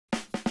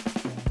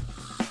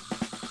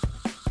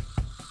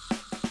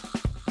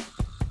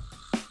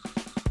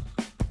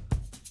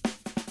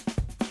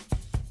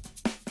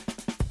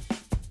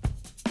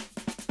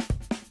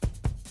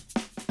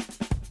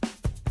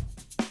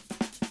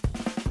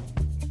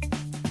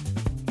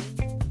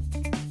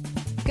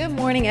Good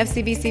morning,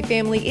 FCBC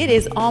family. It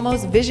is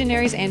almost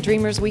Visionaries and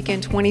Dreamers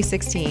Weekend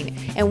 2016.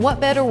 And what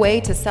better way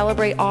to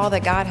celebrate all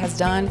that God has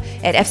done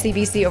at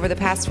FCBC over the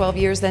past 12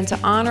 years than to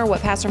honor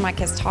what Pastor Mike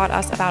has taught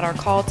us about our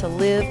call to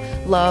live,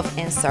 love,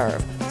 and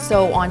serve.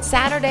 So on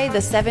Saturday, the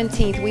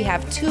 17th, we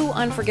have two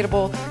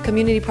unforgettable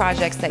community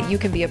projects that you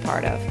can be a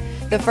part of.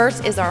 The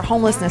first is our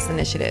homelessness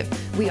initiative.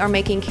 We are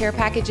making care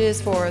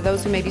packages for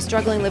those who may be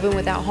struggling living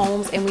without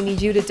homes, and we need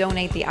you to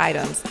donate the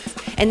items.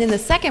 And then the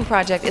second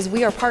project is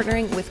we are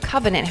partnering with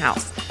Covenant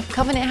House.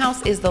 Covenant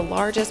House is the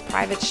largest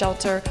private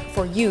shelter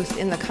for youth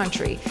in the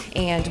country,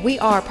 and we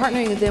are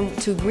partnering with them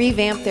to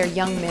revamp their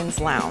Young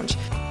Men's Lounge.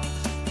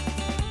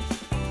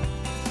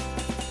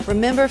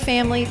 Remember,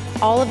 family,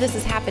 all of this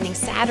is happening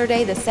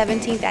Saturday the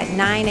 17th at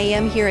 9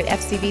 a.m. here at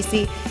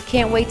FCBC.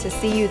 Can't wait to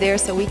see you there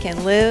so we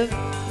can live,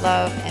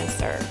 love, and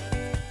serve.